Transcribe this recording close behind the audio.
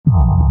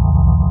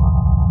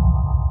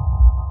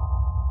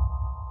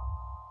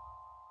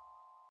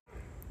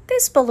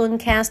This balloon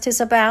cast is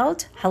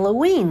about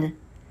Halloween,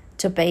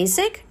 to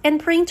basic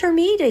and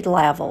pre-intermediate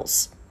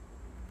levels.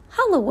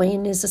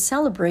 Halloween is a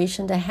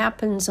celebration that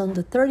happens on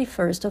the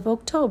 31st of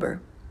October.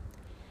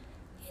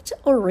 It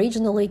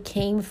originally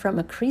came from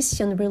a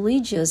Christian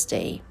religious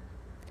day.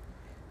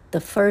 The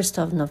 1st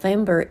of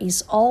November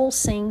is All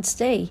Saints'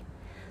 Day,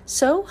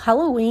 so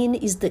Halloween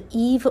is the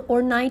eve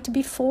or night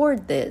before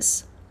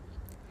this.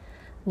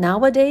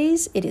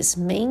 Nowadays, it is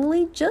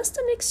mainly just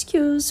an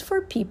excuse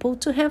for people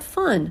to have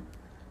fun.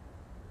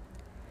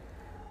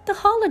 The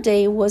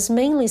holiday was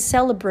mainly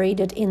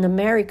celebrated in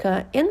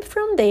America and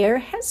from there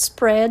has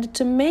spread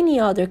to many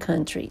other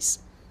countries.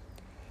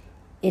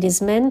 It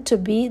is meant to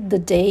be the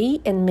day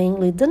and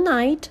mainly the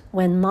night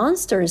when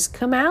monsters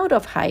come out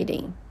of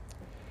hiding.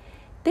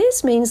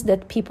 This means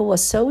that people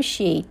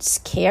associate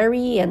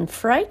scary and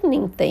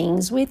frightening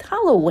things with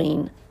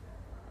Halloween.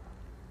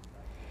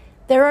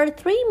 There are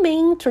three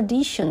main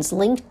traditions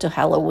linked to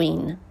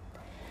Halloween.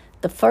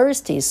 The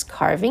first is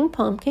carving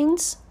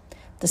pumpkins,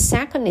 the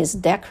second is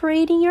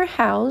decorating your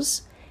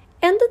house,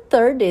 and the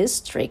third is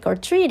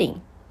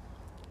trick-or-treating.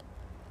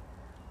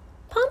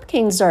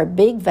 Pumpkins are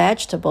big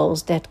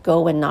vegetables that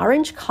go an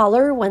orange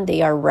color when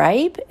they are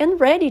ripe and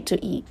ready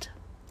to eat.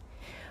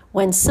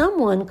 When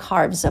someone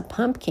carves a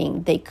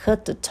pumpkin, they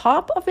cut the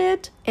top of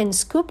it and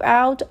scoop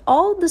out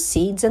all the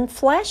seeds and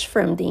flesh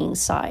from the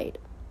inside.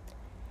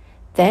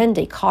 Then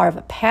they carve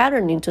a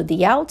pattern into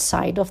the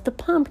outside of the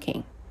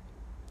pumpkin.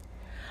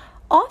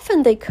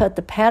 Often they cut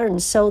the pattern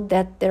so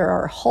that there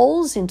are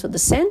holes into the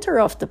center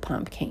of the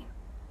pumpkin.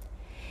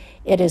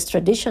 It is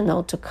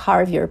traditional to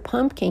carve your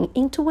pumpkin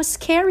into a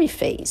scary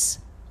face.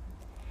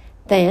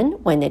 Then,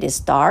 when it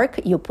is dark,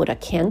 you put a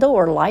candle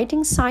or light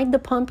inside the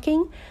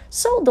pumpkin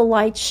so the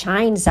light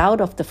shines out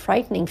of the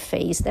frightening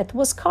face that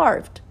was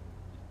carved.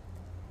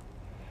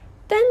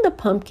 Then the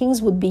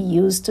pumpkins would be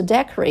used to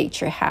decorate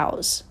your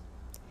house.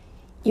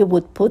 You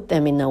would put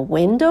them in a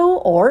window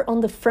or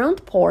on the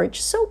front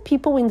porch so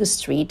people in the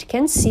street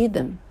can see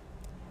them.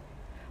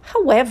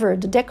 However,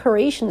 the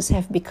decorations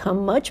have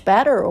become much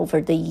better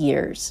over the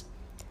years.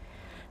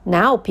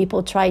 Now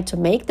people try to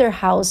make their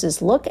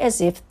houses look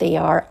as if they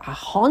are a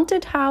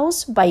haunted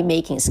house by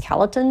making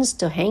skeletons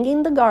to hang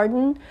in the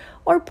garden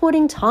or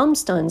putting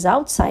tombstones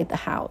outside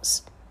the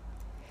house.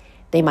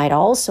 They might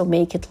also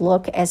make it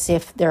look as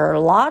if there are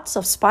lots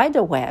of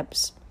spider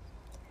webs.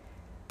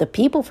 The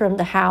people from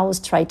the house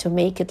try to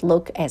make it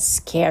look as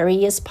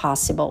scary as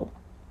possible.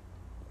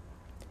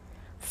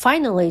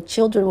 Finally,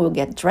 children will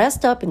get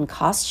dressed up in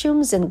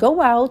costumes and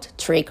go out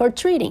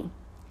trick-or-treating.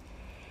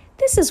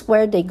 This is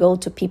where they go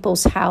to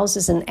people's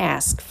houses and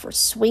ask for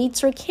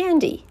sweets or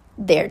candy,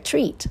 their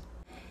treat.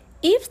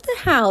 If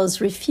the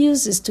house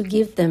refuses to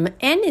give them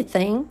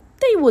anything,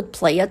 they would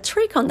play a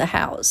trick on the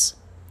house.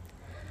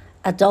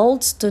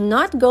 Adults do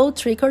not go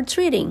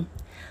trick-or-treating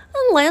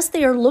unless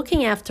they are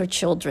looking after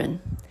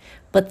children,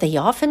 but they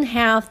often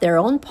have their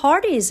own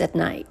parties at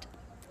night.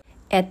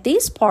 At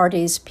these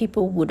parties,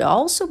 people would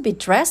also be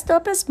dressed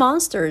up as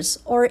monsters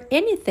or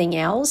anything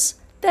else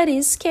that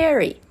is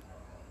scary.